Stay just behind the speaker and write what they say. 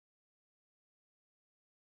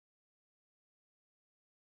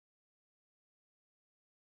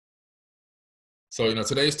So,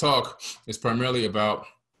 today's talk is primarily about,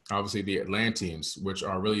 obviously, the Atlanteans, which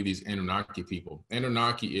are really these Anunnaki people.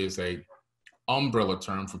 Anunnaki is a umbrella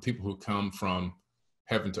term for people who come from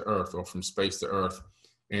heaven to earth or from space to earth.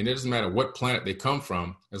 And it doesn't matter what planet they come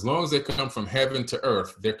from. As long as they come from heaven to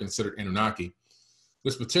earth, they're considered Anunnaki.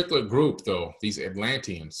 This particular group, though, these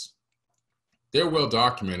Atlanteans, they're well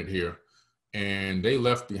documented here. And they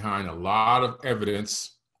left behind a lot of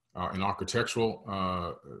evidence in architectural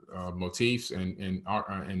motifs and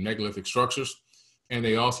megalithic structures. And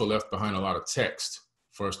they also left behind a lot of text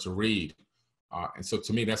for us to read. And so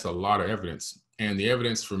to me, that's a lot of evidence. And the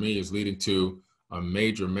evidence for me is leading to a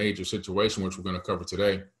major, major situation, which we're going to cover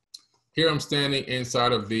today. Here I'm standing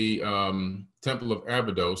inside of the Temple of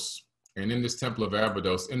Abydos. And in this Temple of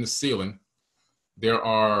Abydos, in the ceiling, there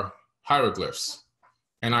are hieroglyphs.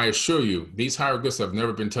 And I assure you, these hieroglyphs have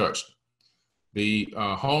never been touched. The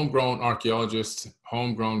homegrown archaeologist,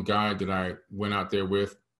 homegrown guide that I went out there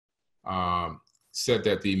with said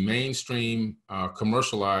that the mainstream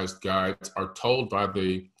commercialized guides are told by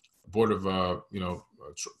the Board of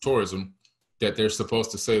Tourism that they're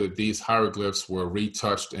supposed to say that these hieroglyphs were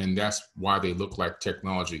retouched and that's why they look like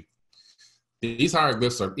technology. These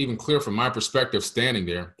hieroglyphs are even clear from my perspective standing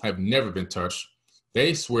there, have never been touched.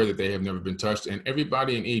 They swear that they have never been touched, and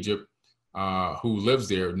everybody in Egypt who lives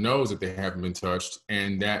there knows that they haven't been touched,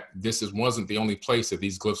 and that wasn't the only place that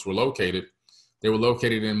these glyphs were located. They were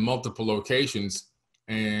located in multiple locations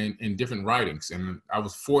and in different writings. And I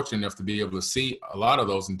was fortunate enough to be able to see a lot of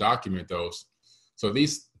those and document those. So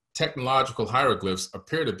these technological hieroglyphs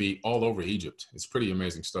appear to be all over Egypt. It's pretty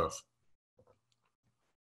amazing stuff.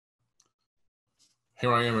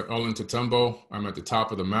 Here I am at Ollantaytambo. I'm at the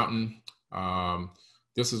top of the mountain.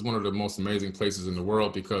 This is one of the most amazing places in the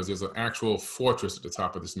world because there's an actual fortress at the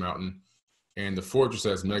top of this mountain. And the fortress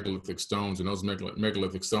has megalithic stones, and those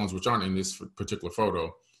megalithic stones, which aren't in this particular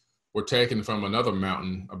photo, were taken from another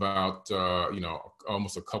mountain about,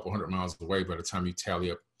 almost a couple hundred miles away by the time you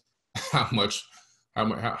tally up how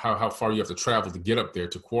far you have to travel to get up there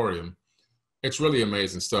to quarry them. It's really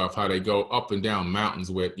amazing stuff, how they go up and down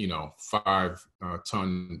mountains with,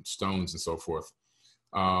 5-ton stones and so forth.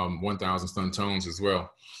 1,000 ton as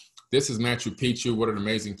well. This is Machu Picchu. What an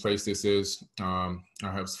amazing place this is. I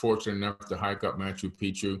was fortunate enough to hike up Machu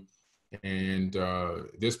Picchu, and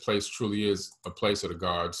this place truly is a place of the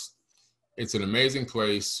gods. It's an amazing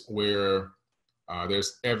place where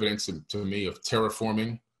there's evidence to me of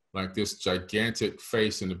terraforming, like this gigantic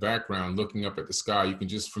face in the background looking up at the sky. You can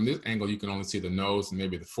just, from this angle, you can only see the nose and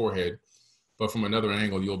maybe the forehead. But from another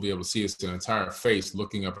angle, you'll be able to see it's an entire face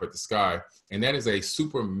looking up at the sky. And that is a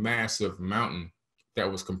super massive mountain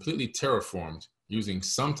that was completely terraformed using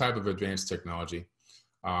some type of advanced technology.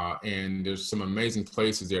 And there's some amazing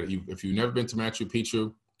places there. If you've never been to Machu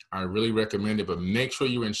Picchu, I really recommend it, but make sure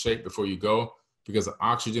you're in shape before you go because the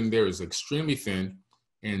oxygen there is extremely thin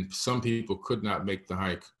and some people could not make the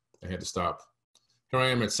hike. They had to stop. Here I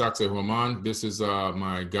am at Sacsayhuaman. This is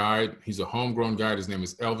my guide. He's a homegrown guide. His name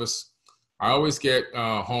is Elvis. I always get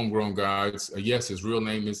homegrown guides. Yes, his real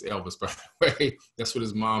name is Elvis, by the way. That's what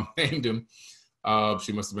his mom named him.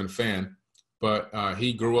 She must have been a fan. But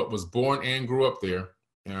he was born and grew up there.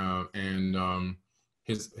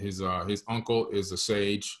 His uncle is a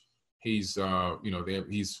sage. He's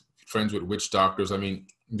friends with witch doctors. I mean,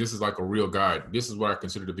 this is like a real guide. This is what I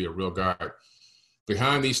consider to be a real guide.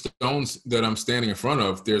 Behind these stones that I'm standing in front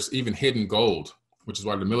of, there's even hidden gold, which is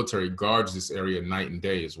why the military guards this area night and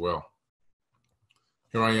day as well.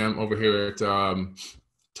 Here I am over here at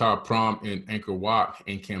Ta Prohm in Angkor Wat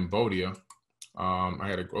in Cambodia.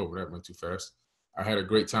 That went too fast. I had a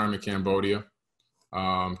great time in Cambodia.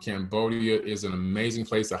 Cambodia is an amazing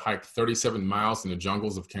place. I hiked 37 miles in the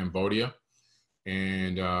jungles of Cambodia.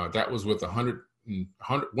 And that was with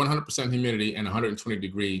 100% humidity and 120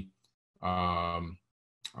 degree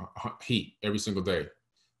heat every single day,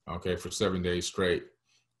 okay, for 7 days straight.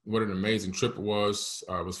 What an amazing trip it was.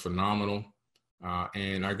 It was phenomenal.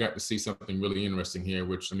 And I got to see something really interesting here,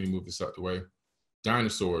 which, let me move this out the way.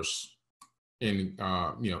 Dinosaurs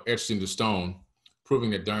etched into stone, proving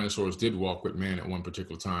that dinosaurs did walk with man at one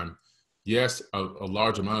particular time. Yes, a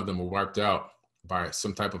large amount of them were wiped out by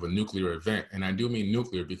some type of a nuclear event. And I do mean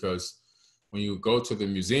nuclear because when you go to the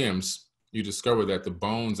museums, you discover that the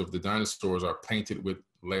bones of the dinosaurs are painted with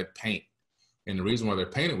lead paint. And the reason why they're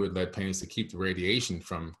painted with lead paint is to keep the radiation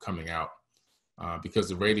from coming out. Because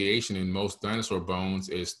the radiation in most dinosaur bones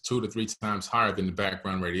is 2 to 3 times higher than the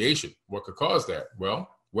background radiation. What could cause that? Well,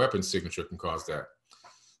 weapon signature can cause that.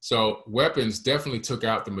 So weapons definitely took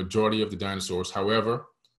out the majority of the dinosaurs. However,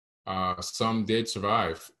 some did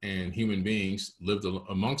survive, and human beings lived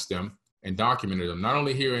amongst them and documented them, not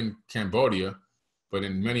only here in Cambodia, but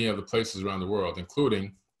in many other places around the world,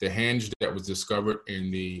 including the henge that was discovered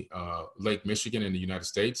in the Lake Michigan in the United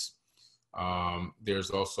States. There's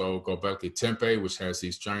also Göbekli Tepe, which has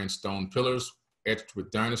these giant stone pillars etched with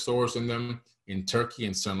dinosaurs in them in Turkey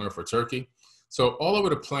and Sunlifer, Turkey. So all over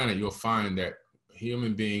the planet, you'll find that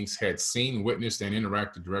human beings had seen, witnessed, and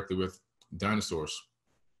interacted directly with dinosaurs.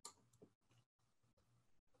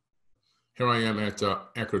 Here I am at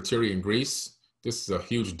Akrotiri in Greece. This is a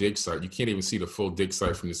huge dig site. You can't even see the full dig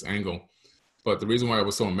site from this angle. But the reason why it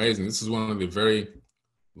was so amazing, this is one of the very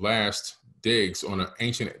last digs on an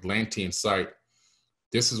ancient Atlantean site.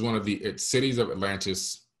 This is one of the cities of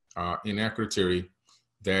Atlantis in Akrotiri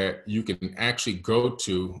that you can actually go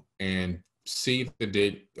to and see the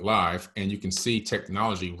dig live, and you can see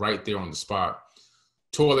technology right there on the spot.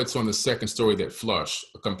 Toilets on the second story that flush,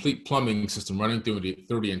 a complete plumbing system running through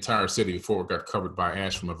the entire city before it got covered by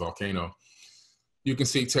ash from a volcano. You can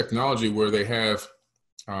see technology where they have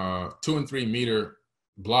 2 and 3 meter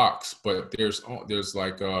blocks, but there's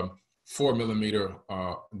like 4 millimeter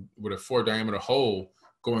with a 4 diameter hole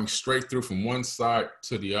going straight through from one side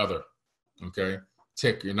to the other. Okay,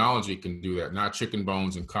 technology can do that, not chicken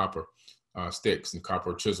bones and copper sticks and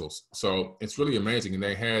copper chisels. So it's really amazing. And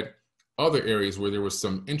they had other areas where there was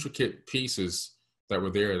some intricate pieces that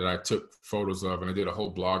were there that I took photos of, and I did a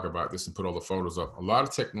whole blog about this and put all the photos up. A lot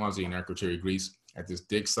of technology in Akrotiri, Greece at this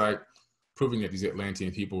dig site, proving that these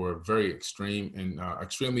Atlantean people were very extreme and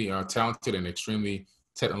extremely talented and extremely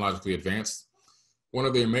technologically advanced. One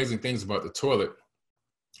of the amazing things about the toilet,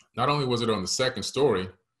 not only was it on the second story,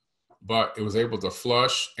 but it was able to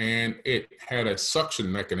flush, and it had a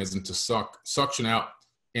suction mechanism to suction out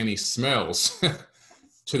any smells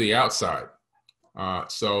to the outside.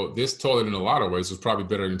 So this toilet in a lot of ways was probably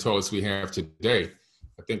better than toilets we have today.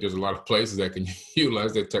 I think there's a lot of places that can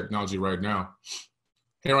utilize that technology right now.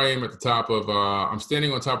 Here I am at the top of, I'm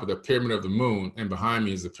standing on top of the Pyramid of the Moon, and behind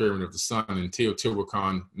me is the Pyramid of the Sun in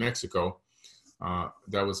Teotihuacan, Mexico. I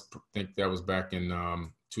think that was back in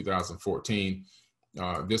 2014.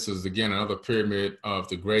 This is, again, another pyramid of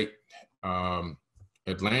the great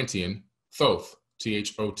Atlantean, Thoth,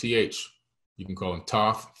 T-H-O-T-H. You can call him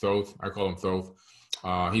Thoth, Thoth. I call him Thoth.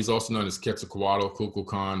 He's also known as Quetzalcoatl,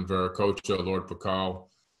 Kukulkan, Viracocha, Lord Pakal,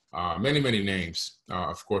 many, many names,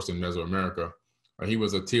 of course, in Mesoamerica. He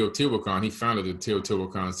was a Teotihuacan. He founded the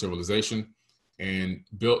Teotihuacan civilization and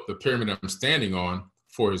built the pyramid I'm standing on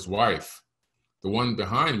for his wife. The one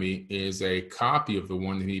behind me is a copy of the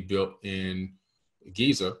one that he built in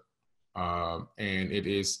Giza, and it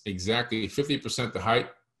is exactly 50% the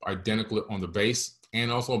height, identical on the base,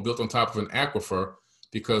 and also built on top of an aquifer,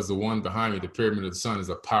 because the one behind me, the Pyramid of the Sun, is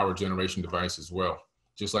a power generation device as well,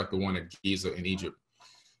 just like the one at Giza in Egypt.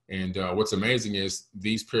 And what's amazing is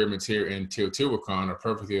these pyramids here in Teotihuacan are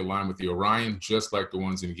perfectly aligned with the Orion, just like the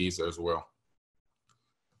ones in Giza as well.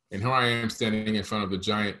 And here I am standing in front of the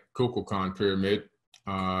giant Kukulkan pyramid,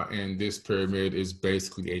 and this pyramid is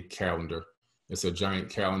basically a calendar. It's a giant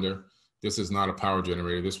calendar. This is not a power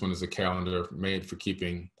generator. This one is a calendar made for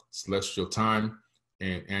keeping celestial time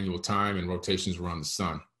and annual time and rotations around the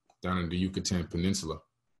sun down in the Yucatan Peninsula.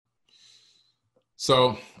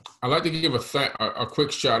 So I'd like to give a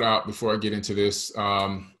quick shout out before I get into this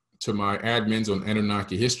to my admins on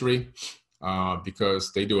Anunnaki history,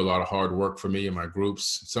 because they do a lot of hard work for me and my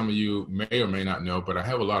groups. Some of you may or may not know, but I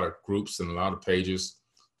have a lot of groups and a lot of pages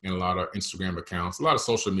and a lot of Instagram accounts, a lot of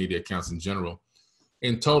social media accounts in general.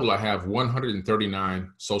 In total, I have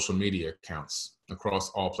 139 social media accounts across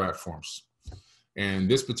all platforms. And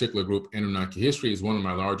this particular group, Anunnaki History, is one of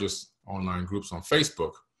my largest online groups on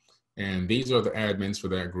Facebook. And these are the admins for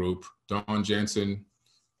that group: Dawn Jensen,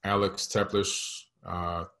 Alex Teplish,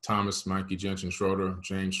 Thomas Mikey Jensen Schroeder,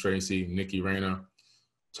 James Tracy, Nikki Rayner,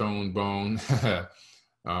 Tone Bone,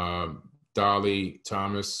 Dolly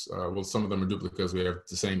Thomas. Well, some of them are duplicates. We have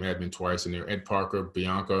the same admin twice in there: Ed Parker,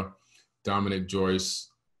 Bianca, Dominic Joyce,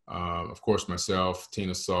 of course myself,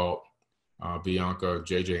 Tina Salt, Bianca,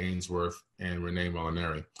 JJ Ainsworth, and Renee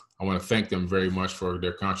Molinari. I want to thank them very much for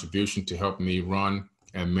their contribution to help me run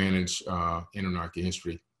and manage Anunnaki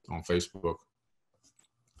History on Facebook.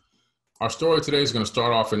 Our story today is going to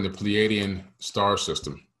start off in the Pleiadian star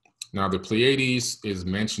system. Now, the Pleiades is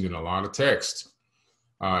mentioned in a lot of text.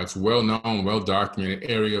 It's well-known,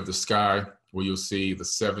 well-documented area of the sky where you'll see the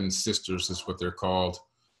 7 sisters is what they're called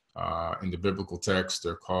in the biblical text.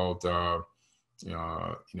 They're called, the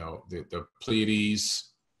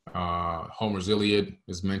Pleiades. Homer's Iliad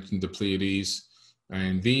is mentioned the Pleiades.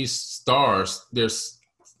 And these stars,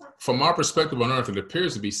 from our perspective on Earth, it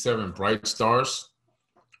appears to be 7 bright stars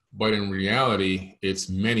But in reality, it's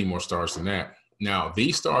many more stars than that. Now,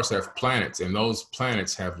 these stars have planets, and those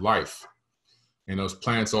planets have life. And those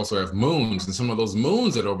planets also have moons, and some of those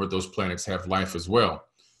moons that orbit those planets have life as well.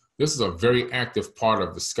 This is a very active part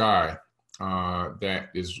of the sky that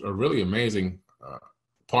is a really amazing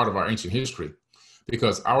part of our ancient history,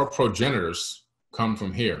 because our progenitors come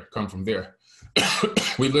from here, come from there.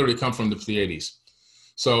 We literally come from the Pleiades.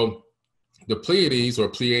 So the Pleiades, or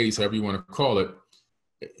Pleiades, however you want to call it,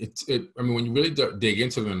 I mean, when you really dig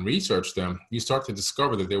into them and research them, you start to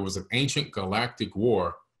discover that there was an ancient galactic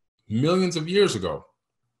war millions of years ago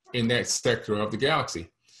in that sector of the galaxy.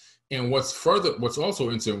 And what's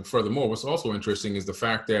also interesting is the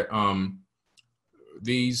fact that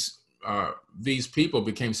these people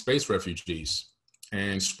became space refugees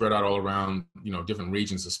and spread out all around, different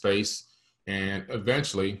regions of space, and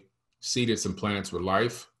eventually seeded some planets with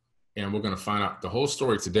life. And we're going to find out the whole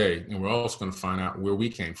story today, and we're also going to find out where we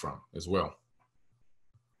came from as well.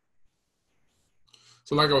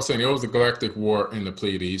 So like I was saying, there was a galactic war in the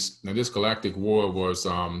Pleiades. Now, this galactic war was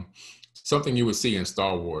something you would see in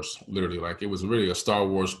Star Wars, literally. Like, it was really a Star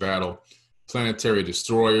Wars battle. Planetary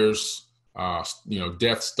destroyers,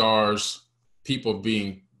 Death Stars, people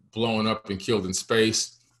being blown up and killed in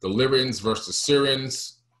space, the Lyrians versus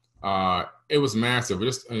Syrians. It was massive.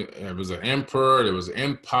 It was an emperor, it was an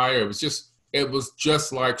empire. It was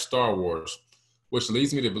just like Star Wars, which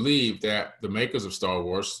leads me to believe that the makers of Star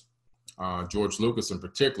Wars, George Lucas in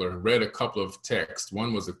particular, read a couple of texts.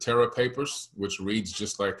 One was the Terra Papers, which reads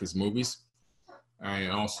just like his movies,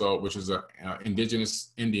 and also, which is an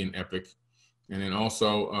indigenous Indian epic. And then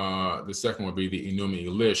also the second would be the Enuma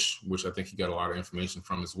Elish, which I think he got a lot of information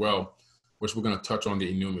from as well, which we're going to touch on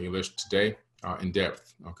the Enuma Elish today in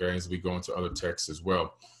depth, okay, as we go into other texts as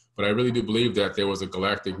well. But I really do believe that there was a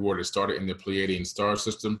galactic war that started in the Pleiadian star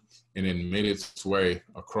system and then made its way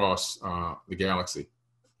across the galaxy.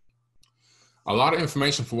 A lot of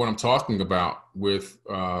information for what I'm talking about with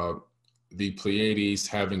the Pleiades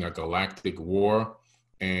having a galactic war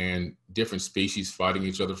and different species fighting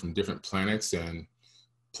each other from different planets, and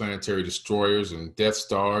planetary destroyers and Death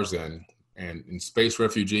Stars and space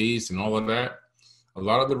refugees and all of that. A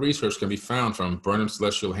lot of the research can be found from Burnham's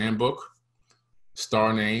Celestial Handbook,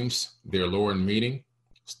 Star Names, Their Lore and Meaning,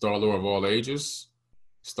 Star Lore of All Ages,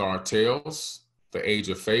 Star Tales, The Age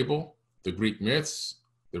of Fable, The Greek Myths,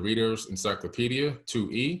 The Reader's Encyclopedia,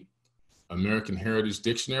 2E, American Heritage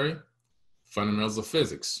Dictionary, Fundamentals of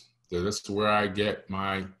Physics. So that's where I get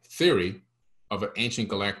my theory of an ancient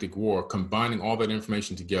galactic war, combining all that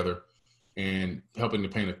information together and helping to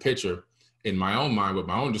paint a picture in my own mind with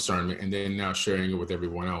my own discernment, and then now sharing it with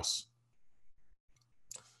everyone else.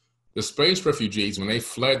 The space refugees, when they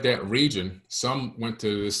fled that region, some went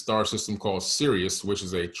to this star system called Sirius, which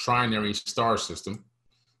is a trinary star system.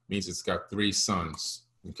 Means it's got 3 suns,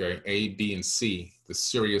 okay? A, B, and C, the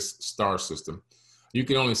Sirius star system. You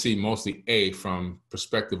can only see mostly A from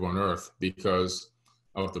perspective on Earth because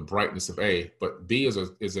of the brightness of A, but B is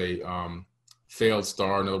a failed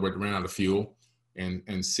star, in other words, ran out of fuel,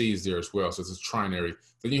 and C is there as well, so it's a trinary.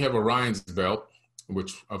 Then you have Orion's belt,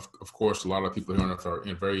 which of course a lot of people here on Earth are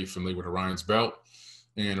very familiar with Orion's belt.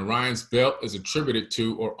 And Orion's belt is attributed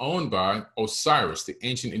to or owned by Osiris, the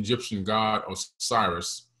ancient Egyptian god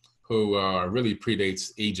Osiris, who really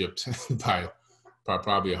predates Egypt by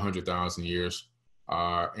probably 100,000 years.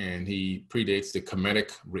 And he predates the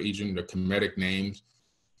Kemetic region, the Kemetic names,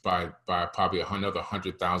 by probably another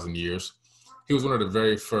 100,000 years. He was one of the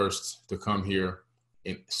very first to come here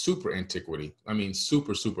in super antiquity. I mean,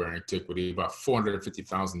 super antiquity, about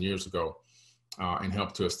 450,000 years ago, and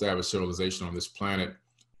helped to establish civilization on this planet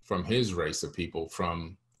from his race of people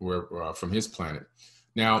from his planet.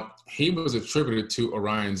 Now, he was attributed to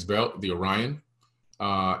Orion's belt, the Orion.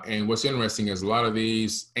 And what's interesting is a lot of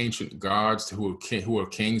these ancient gods who are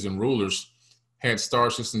kings and rulers had star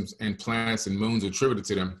systems and planets and moons attributed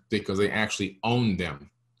to them because they actually owned them.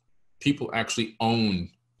 People actually owned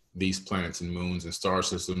these planets and moons and star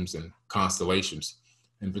systems and constellations.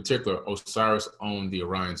 In particular, Osiris owned the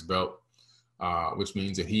Orion's belt, which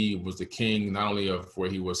means that he was the king not only of where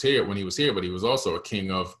he was here when he was here, but he was also a king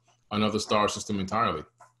of another star system entirely.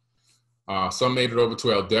 Some made it over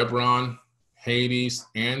to Aldebaran, Hades,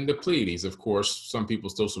 and the Pleiades. Of course, some people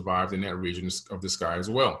still survived in that region of the sky as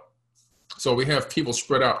well. So we have people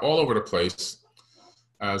spread out all over the place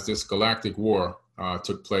as this galactic war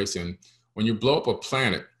took place. And when you blow up a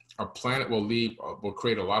planet will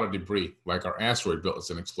create a lot of debris, like our asteroid belt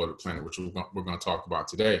is an exploded planet, which we're going to talk about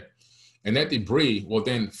today. And that debris will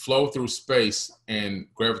then flow through space and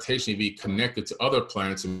gravitationally be connected to other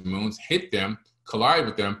planets and moons, hit them, collide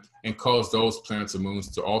with them and cause those planets and moons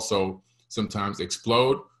to also sometimes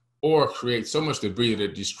explode or create so much debris that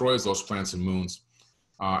it destroys those planets and moons.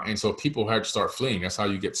 And so people had to start fleeing. That's how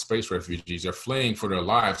you get space refugees. They're fleeing for their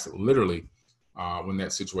lives, literally, when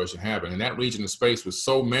that situation happened. And that region of space was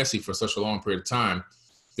so messy for such a long period of time.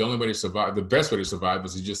 The only way to survive, the best way to survive,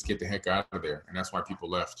 was to just get the heck out of there. And that's why people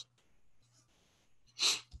left.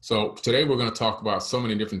 So today we're going to talk about so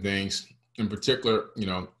many different things. In particular, you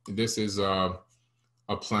know, this is a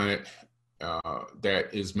planet that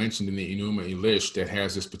is mentioned in the Enuma Elish that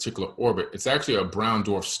has this particular orbit. It's actually a brown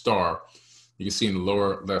dwarf star. You can see in the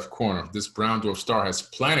lower left corner, this brown dwarf star has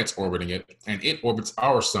planets orbiting it, and it orbits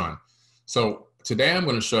our sun. So today I'm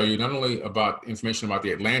going to show you not only about information about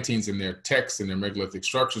the Atlanteans and their texts and their megalithic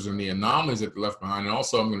structures and the anomalies that they left behind, and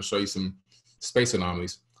also I'm going to show you some space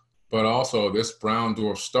anomalies, but also this brown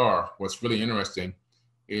dwarf star. What's really interesting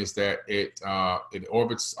is that it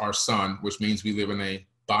orbits our sun, which means we live in a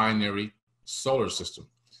binary solar system.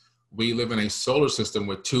 We live in a solar system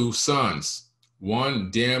with two suns,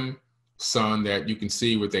 one dim sun that you can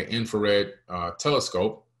see with the infrared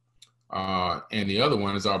telescope, and the other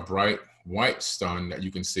one is our bright white sun that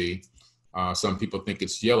you can see. Some people think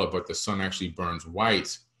it's yellow, but the sun actually burns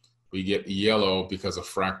white. We get yellow because of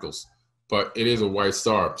fractals, but it is a white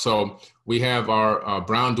star. So we have our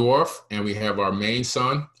brown dwarf and we have our main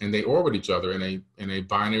sun, and they orbit each other in a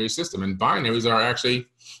binary system. And binaries are actually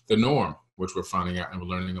the norm, which we're finding out and we're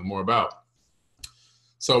learning more about.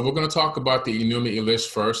 So we're going to talk about the Enuma Elish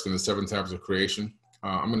first and the 7 tablets of creation.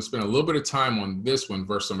 I'm going to spend a little bit of time on this one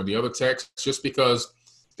versus some of the other texts, just because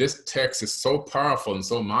this text is so powerful and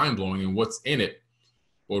so mind-blowing, and what's in it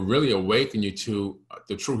will really awaken you to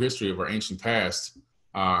the true history of our ancient past.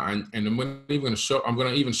 And I'm going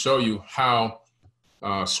to even show you how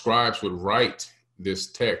scribes would write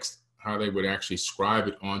this text, how they would actually scribe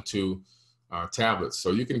it onto tablets.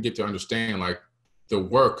 So you can get to understand, like, the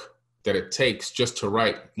work that it takes just to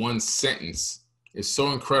write one sentence is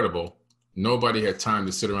so incredible. Nobody had time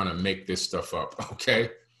to sit around and make this stuff up, okay?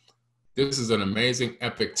 This is an amazing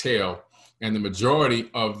epic tale, and the majority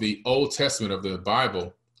of the Old Testament of the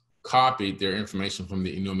Bible copied their information from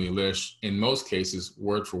the Enuma Elish, in most cases,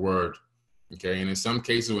 word for word, okay? And in some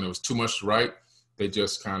cases, when it was too much to write, they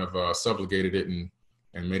just kind of subjugated it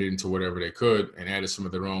and made it into whatever they could and added some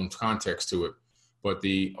of their own context to it. But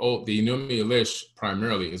the Enuma Elish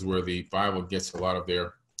primarily is where the Bible gets a lot of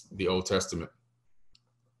the Old Testament.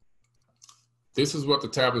 This is what the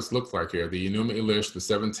tablets look like here. The Enuma Elish, the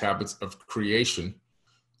 7 tablets of creation.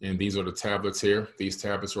 And these are the tablets here. These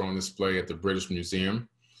tablets are on display at the British Museum.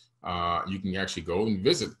 You can actually go and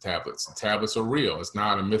visit the tablets. The tablets are real. It's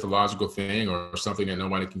not a mythological thing or something that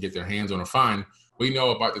nobody can get their hands on or find. We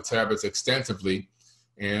know about the tablets extensively,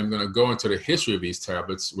 and I'm going to go into the history of these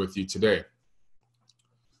tablets with you today.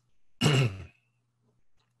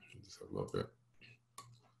 Just a little bit.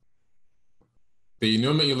 The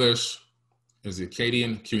Enuma Elish is the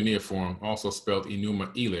Akkadian cuneiform, also spelled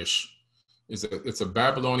Enuma Elish. It's a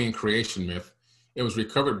Babylonian creation myth. It was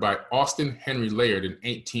recovered by Austin Henry Layard in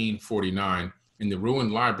 1849 in the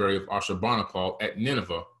ruined library of Ashurbanipal at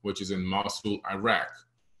Nineveh, which is in Mosul, Iraq.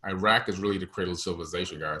 Iraq is really the cradle of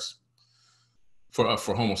civilization, guys, for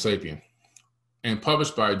Homo sapien, and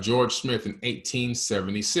published by George Smith in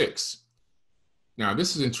 1876. Now,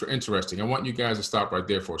 this is interesting. I want you guys to stop right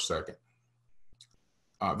there for a second.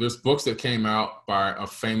 There's books that came out by a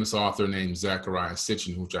famous author named Zecharia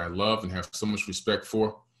Sitchin, which I love and have so much respect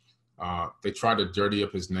for. They tried to dirty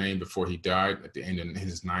up his name before he died at the end in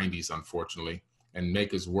his 90s, unfortunately, and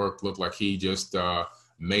make his work look like he just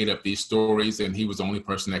made up these stories and he was the only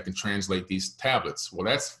person that can translate these tablets. Well,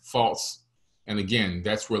 that's false. And again,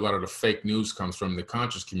 that's where a lot of the fake news comes from, the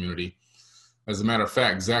conscious community. As a matter of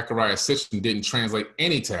fact, Zecharia Sitchin didn't translate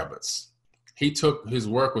any tablets. His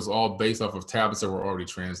work was all based off of tablets that were already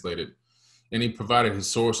translated. And he provided his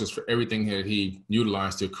sources for everything that he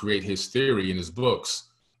utilized to create his theory in his books,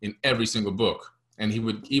 in every single book. And he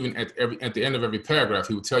would, even at the end of every paragraph,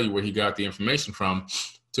 he would tell you where he got the information from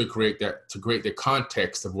to create the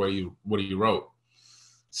context of what he wrote.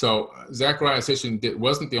 So Zecharia Sitchin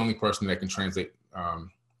wasn't the only person that can translate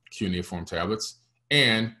cuneiform tablets,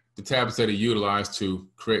 and the tablets that he utilized to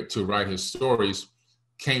write his stories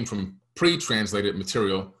came from pre-translated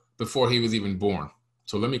material before he was even born.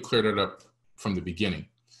 So let me clear that up from the beginning.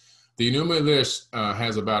 The Enuma Elish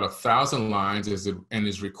has about 1,000 lines and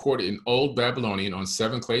is recorded in Old Babylonian on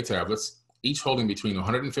 7 clay tablets, each holding between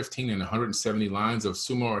 115 and 170 lines of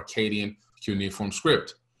Sumer-Akkadian cuneiform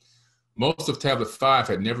script. Most of Tablet 5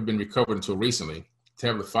 had never been recovered until recently.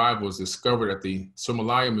 Tablet 5 was discovered at the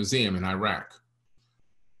Somalia Museum in Iraq.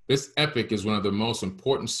 This epic is one of the most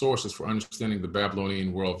important sources for understanding the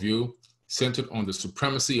Babylonian worldview, centered on the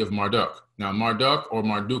supremacy of Marduk. Now, Marduk, or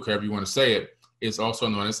Marduk, however you want to say it, is also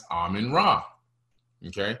known as Amun-Ra.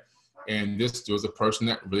 Okay, and this was a person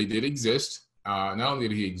that really did exist. Not only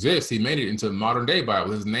did he exist, he made it into the modern day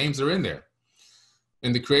Bible. His names are in there.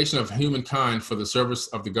 In the creation of humankind for the service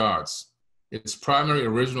of the gods. Its primary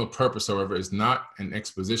original purpose, however, is not an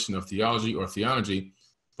exposition of theology or theology,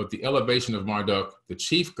 but the elevation of Marduk, the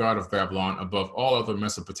chief god of Babylon, above all other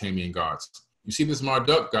Mesopotamian gods. You see this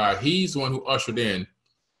Marduk guy, he's the one who ushered in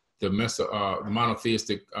the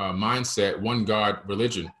monotheistic mindset, one God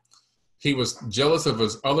religion. He was jealous of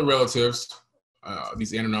his other relatives,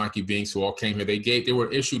 these Anunnaki beings who all came here. They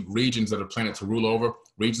were issued regions of the planet to rule over,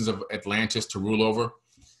 regions of Atlantis to rule over.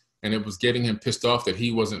 And it was getting him pissed off that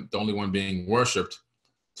he wasn't the only one being worshipped,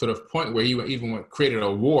 to the point where he even created a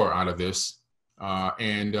war out of this.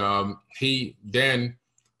 He then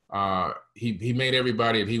made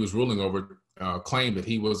everybody that he was ruling over claim that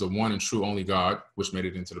he was the one and true only God, which made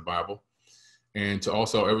it into the Bible. And to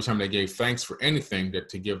also, every time they gave thanks for anything, that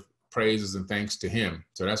to give praises and thanks to him.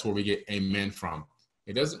 So that's where we get amen from.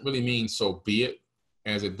 It doesn't really mean so be it,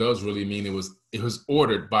 as it does really mean it was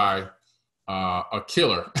ordered by a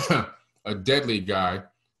killer, a deadly guy,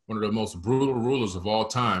 one of the most brutal rulers of all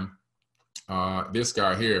time. This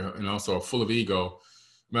guy here, and also full of ego.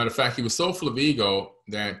 Matter of fact, he was so full of ego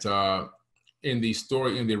that in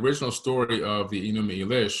the original story of the Enuma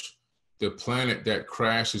Elish, the planet that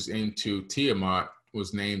crashes into Tiamat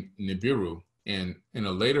was named Nibiru. And in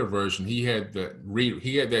a later version, he had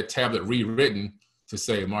that tablet rewritten to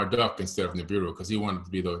say Marduk instead of Nibiru, because he wanted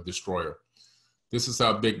to be the destroyer. This is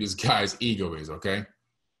how big this guy's ego is, okay?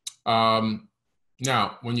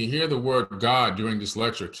 Now, when you hear the word God during this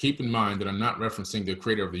lecture, keep in mind that I'm not referencing the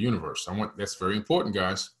creator of the universe. That's very important,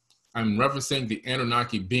 guys. I'm referencing the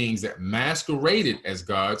Anunnaki beings that masqueraded as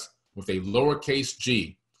gods with a lowercase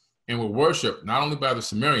g and were worshipped not only by the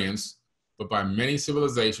Sumerians, but by many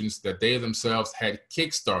civilizations that they themselves had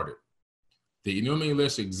kickstarted. The Enuma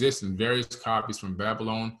Elish exists in various copies from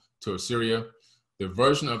Babylon to Assyria. The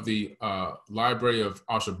version of the Library of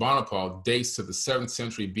Ashurbanipal dates to the 7th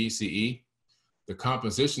century BCE. The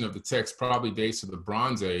composition of the text probably dates to the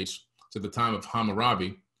Bronze Age, to the time of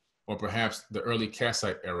Hammurabi, or perhaps the early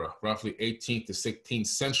Kassite era, roughly 18th to 16th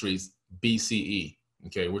centuries BCE.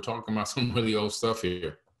 Okay, we're talking about some really old stuff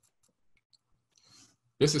here.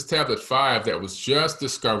 This is tablet 5 that was just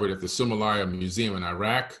discovered at the Somalia Museum in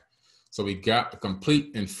Iraq. So we got a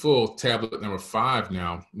complete and full tablet number 5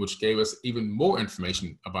 now, which gave us even more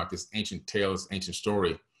information about this ancient tale, this ancient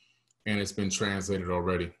story, and it's been translated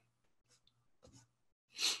already.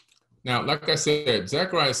 Now, like I said,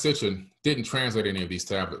 Zecharia Sitchin didn't translate any of these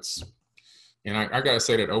tablets. And I got to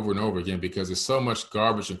say that over and over again, because there's so much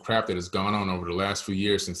garbage and crap that has gone on over the last few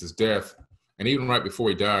years since his death. And even right before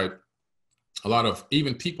he died, a lot of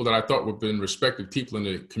even people that I thought would have been respected people in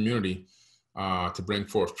the community to bring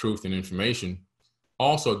forth truth and information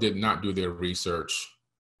also did not do their research.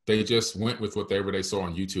 They just went with whatever they saw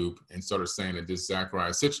on YouTube and started saying that this Zecharia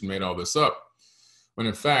Sitchin made all this up. When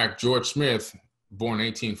in fact, George Smith, born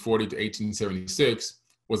 1840 to 1876,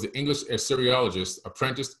 was an English Assyriologist,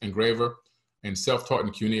 apprenticed engraver, and self-taught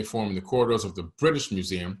in cuneiform in the corridors of the British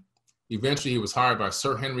Museum. Eventually, he was hired by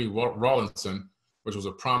Sir Henry Rawlinson, which was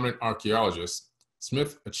a prominent archaeologist.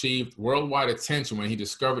 Smith achieved worldwide attention when he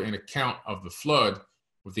discovered an account of the flood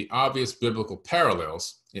with the obvious biblical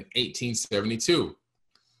parallels in 1872,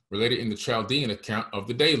 related in the Chaldean account of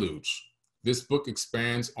the deluge. This book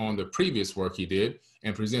expands on the previous work he did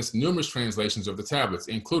and presents numerous translations of the tablets,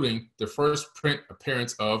 including the first print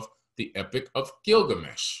appearance of the Epic of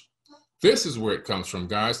Gilgamesh. This is where it comes from,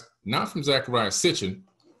 guys, not from Zecharia Sitchin.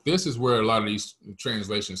 This is where a lot of these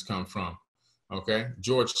translations come from, okay?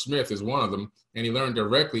 George Smith is one of them, and he learned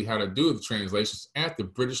directly how to do the translations at the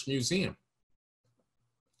British Museum.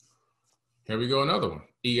 Here we go, another one,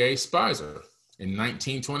 E.A. Spicer. In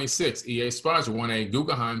 1926, E.A. Spicer won a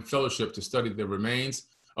Guggenheim Fellowship to study the remains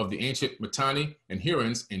of the ancient Mitanni and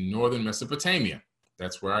Hurons in northern Mesopotamia.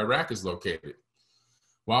 That's where Iraq is located.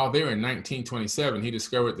 While there in 1927, he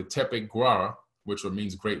discovered the Tepe Guara, which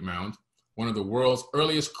means Great Mound, one of the world's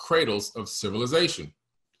earliest cradles of civilization.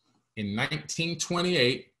 In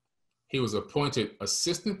 1928, he was appointed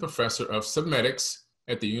assistant professor of Semitics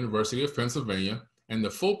at the University of Pennsylvania and the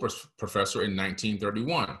full professor in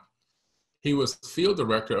 1931. He was field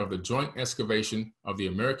director of the joint excavation of the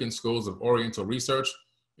American Schools of Oriental Research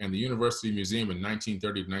and the University Museum in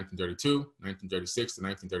 1930 to 1932, 1936 to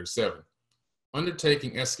 1937.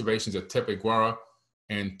 Undertaking excavations at Tepe Guara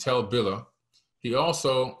and Tel Bila, he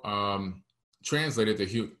also translated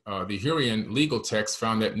the Hurrian legal text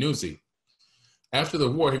found at Newsy. After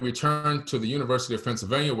the war, he returned to the University of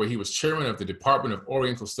Pennsylvania, where he was chairman of the Department of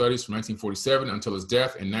Oriental Studies from 1947 until his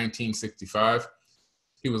death in 1965.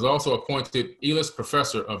 He was also appointed Elis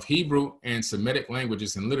Professor of Hebrew and Semitic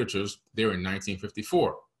Languages and Literatures there in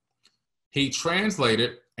 1954. He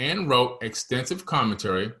translated and wrote extensive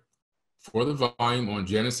commentary for the volume on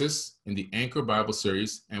Genesis in the Anchor Bible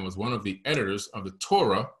series and was one of the editors of the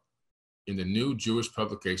Torah in the New Jewish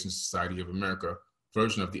Publication Society of America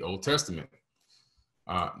version of the Old Testament.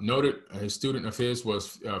 Noted his student of his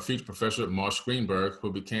was future professor Moshe Greenberg,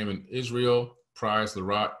 who became an Israel Prize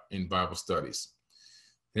Laureate in Bible Studies.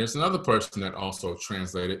 There's another person that also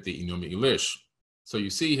translated the Enuma Elish. So you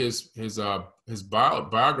see his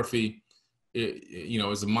biography,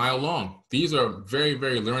 is a mile long. These are very,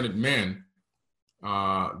 very learned men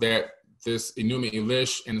that this Enuma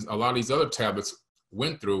Elish and a lot of these other tablets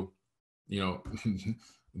went through,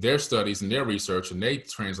 their studies and their research, and they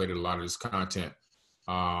translated a lot of this content.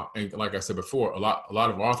 And like I said before, a lot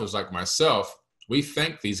of authors like myself, we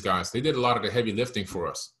thank these guys. They did a lot of the heavy lifting for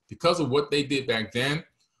us. Because of what they did back then,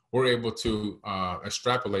 we're able to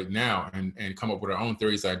extrapolate now and come up with our own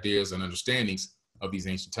theories, ideas, and understandings of these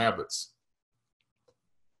ancient tablets.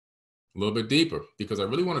 A little bit deeper, because I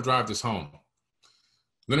really want to drive this home.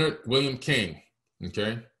 Leonard William King,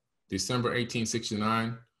 okay, December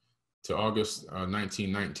 1869 to August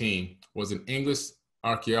 1919, was an English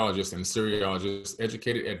archaeologist and Assyriologist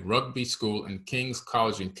educated at Rugby School and King's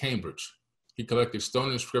College in Cambridge. He collected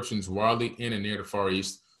stone inscriptions widely in and near the Far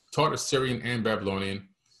East, taught Assyrian and Babylonian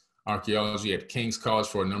archaeology at King's College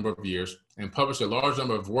for a number of years, and published a large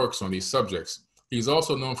number of works on these subjects. He is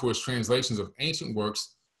also known for his translations of ancient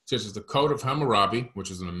works such as the Code of Hammurabi, which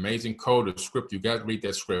is an amazing code of script. You got to read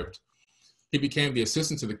that script. He became the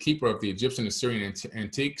assistant to the keeper of the Egyptian Assyrian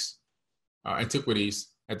antiquities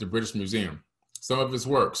at the British Museum. Some of his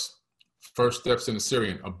works: First Steps in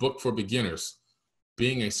Assyrian, a book for beginners,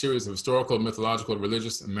 being a series of historical, mythological,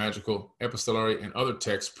 religious, and magical, epistolary, and other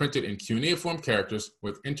texts printed in cuneiform characters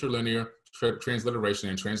with interlinear transliteration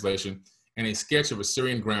and translation, and a sketch of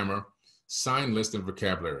Assyrian grammar, sign list, and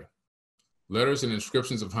vocabulary. Letters and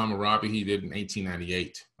Inscriptions of Hammurabi he did in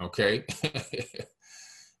 1898, okay?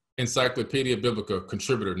 Encyclopedia Biblica,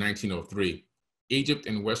 contributor, 1903. Egypt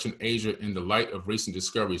and Western Asia in the Light of Recent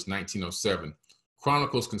Discoveries, 1907.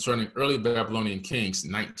 Chronicles Concerning Early Babylonian Kings,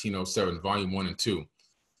 1907, Volume 1 and 2.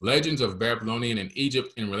 Legends of Babylonian and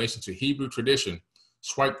Egypt in Relation to Hebrew Tradition,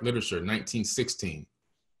 Swipe Literature, 1916.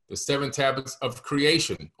 The Seven Tablets of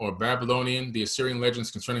Creation, or Babylonian, the Assyrian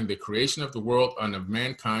Legends Concerning the Creation of the World and of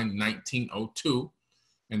Mankind, 1902.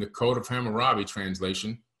 And the Code of Hammurabi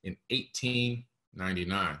translation in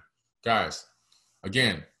 1899. Guys,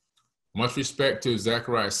 again, much respect to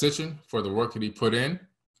Zechariah Sitchin for the work that he put in,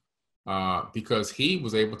 because he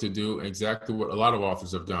was able to do exactly what a lot of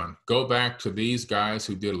authors have done. Go back to these guys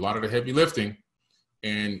who did a lot of the heavy lifting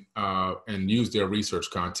and use their research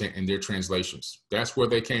content and their translations. That's where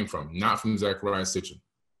they came from, not from Zechariah Sitchin.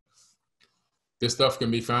 This stuff can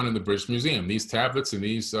be found in the British Museum. These tablets and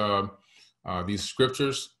these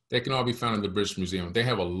scriptures, they can all be found in the British Museum. They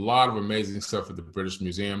have a lot of amazing stuff at the British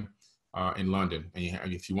Museum in London.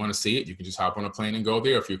 And if you want to see it, you can just hop on a plane and go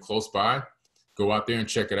there. If you're close by, go out there and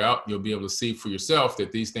check it out. You'll be able to see for yourself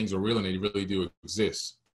that these things are real and they really do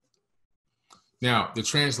exist. Now, the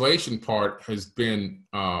translation part has been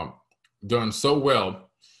done so well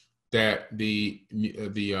that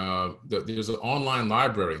there's an online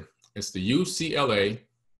library. It's the UCLA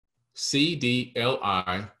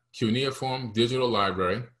CDLI Cuneiform Digital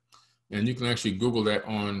Library. And you can actually Google that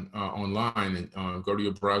online and go to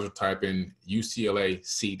your browser, type in UCLA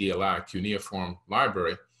CDLI Cuneiform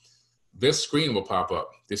Library. This screen will pop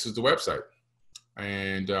up. This is the website.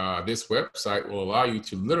 And this website will allow you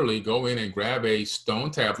to literally go in and grab a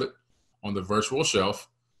stone tablet on the virtual shelf,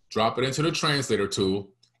 drop it into the translator tool,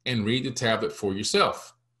 and read the tablet for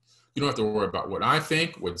yourself. You don't have to worry about what I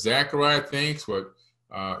think, what Zachariah thinks, what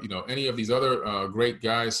any of these other great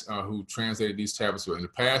guys who translated these tablets in the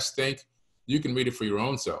past think. You can read it for your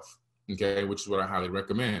own self, okay, which is what I highly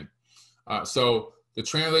recommend. So the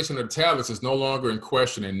translation of the tablets is no longer in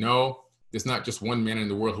question, and no, there's not just one man in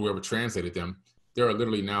the world who ever translated them. There are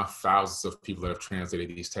literally now thousands of people that have translated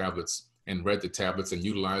these tablets and read the tablets and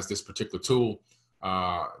utilized this particular tool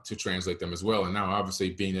to translate them as well. And now, obviously,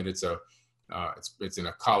 being that it's in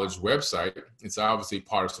a college website, it's obviously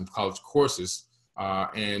part of some college courses.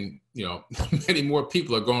 And many more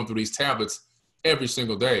people are going through these tablets every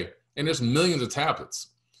single day. And there's millions of tablets.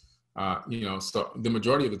 So the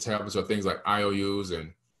majority of the tablets are things like IOUs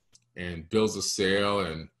and bills of sale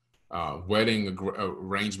and wedding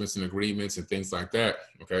arrangements and agreements and things like that.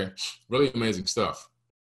 Okay, really amazing stuff.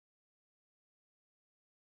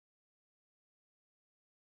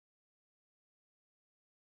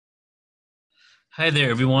 Hi there,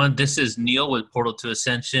 everyone. This is Neil with Portal to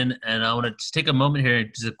Ascension, and I want to just take a moment here,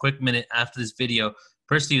 just a quick minute after this video.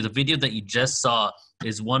 Firstly, the video that you just saw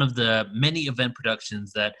is one of the many event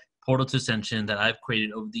productions that Portal to Ascension that I've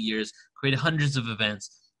created over the years, created hundreds of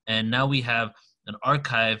events, and now we have an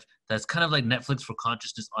archive that's kind of like Netflix for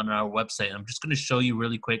consciousness on our website. I'm just going to show you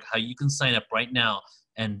really quick how you can sign up right now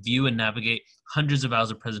and view and navigate hundreds of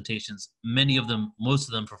hours of presentations, many of them, most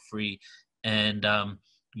of them for free, and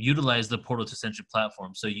utilize the Portal to Ascension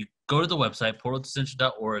platform. So you go to the website,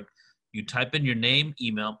 portaltoascension.org, you type in your name,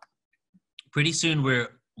 email. Pretty soon we're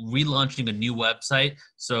relaunching a new website,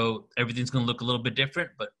 so everything's going to look a little bit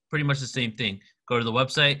different, but pretty much the same thing. Go to the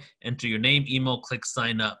website, enter your name, email, click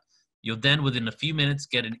sign up. You'll then, within a few minutes,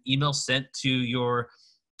 get an email sent to your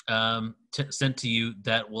sent to you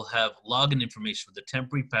that will have login information with a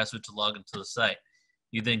temporary password to log into the site.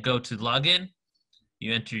 You then go to login,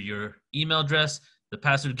 you enter your email address, the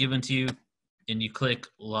password given to you, and you click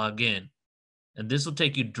login. And this will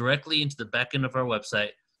take you directly into the back end of our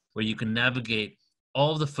website where you can navigate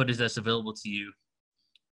all of the footage that's available to you.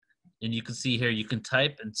 And you can see here, you can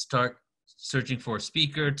type and start searching for a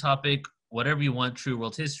speaker, topic, whatever you want, true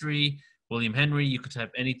world history, William Henry, you can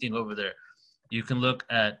type anything over there. You can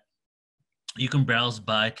browse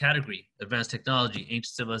by category: advanced technology,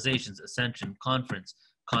 ancient civilizations, ascension, conference,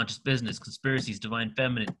 conscious business, conspiracies, divine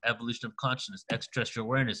feminine, evolution of consciousness, extraterrestrial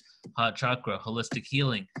awareness, hot chakra, holistic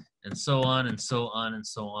healing, and so on and so on and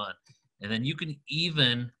so on. And then you can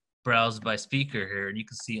even browse by speaker here, and you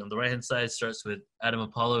can see on the right hand side it starts with Adam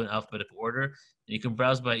Apollo in alphabetical order, and you can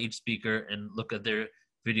browse by each speaker and look at their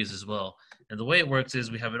videos as well. And the way it works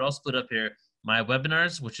is we have it all split up here: my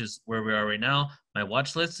webinars, which is where we are right now, my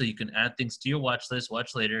watch list, so you can add things to your watch list,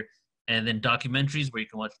 watch later, and then documentaries, where you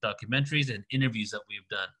can watch documentaries, and interviews that we've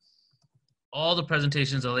done. All the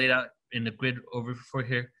presentations are laid out in the grid over for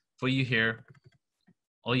you here.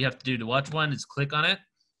 All you have to do to watch one is click on it.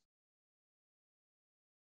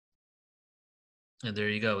 And there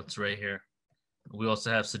you go, it's right here. We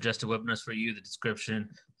also have suggested webinars for you, the description,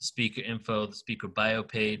 the speaker info, the speaker bio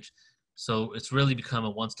page. So it's really become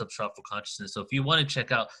a one-stop shop for consciousness. So if you want to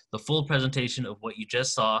check out the full presentation of what you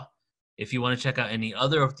just saw, if you want to check out any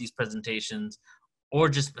other of these presentations, or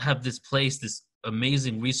just have this place, this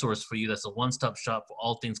amazing resource for you that's a one-stop shop for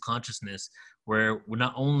all things consciousness, where we're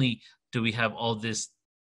not only do we have all this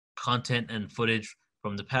content and footage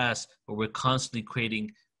from the past, but we're constantly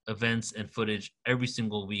creating events and footage every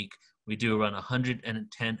single week. We do around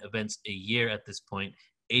 110 events a year at this point.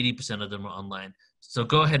 80% of them are online. So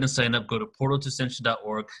go ahead and sign up. Go to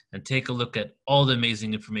portaltoascension.org and take a look at all the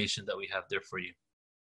amazing information that we have there for you.